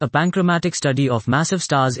A panchromatic study of massive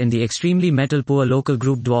stars in the extremely metal-poor local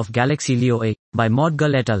group dwarf galaxy Leo A, by Maud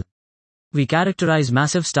Gull et al. We characterize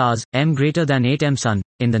massive stars, M greater than 8 M Sun,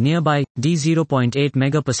 in the nearby, d 0.8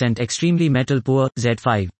 megapercent extremely metal-poor,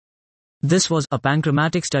 Z5. This was a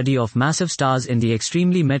panchromatic study of massive stars in the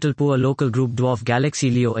extremely metal-poor local group dwarf galaxy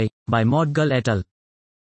Leo A, by Maud Gull et al.